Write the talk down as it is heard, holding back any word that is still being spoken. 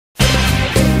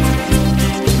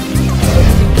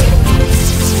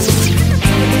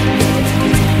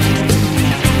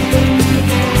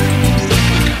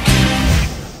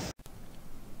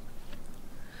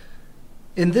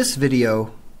In this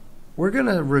video, we're going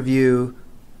to review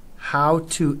how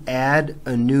to add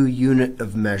a new unit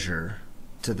of measure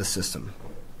to the system.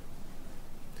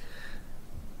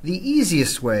 The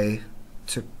easiest way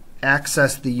to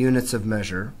access the units of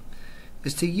measure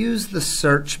is to use the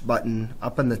search button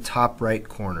up in the top right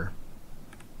corner.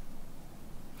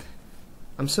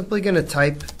 I'm simply going to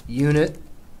type unit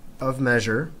of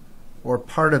measure or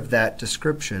part of that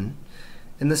description,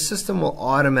 and the system will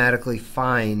automatically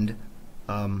find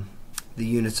the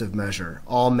units of measure,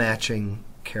 all matching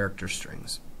character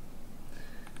strings.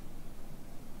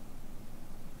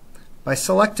 By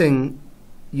selecting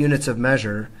units of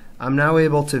measure, I'm now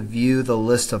able to view the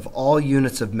list of all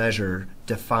units of measure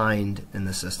defined in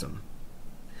the system.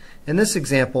 In this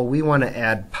example, we want to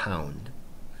add pound.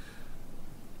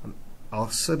 I'll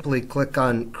simply click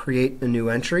on Create a New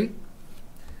Entry,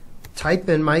 type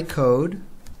in my code,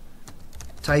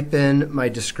 type in my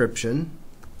description.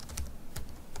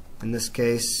 In this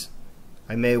case,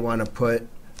 I may want to put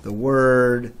the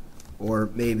word or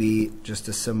maybe just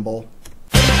a symbol.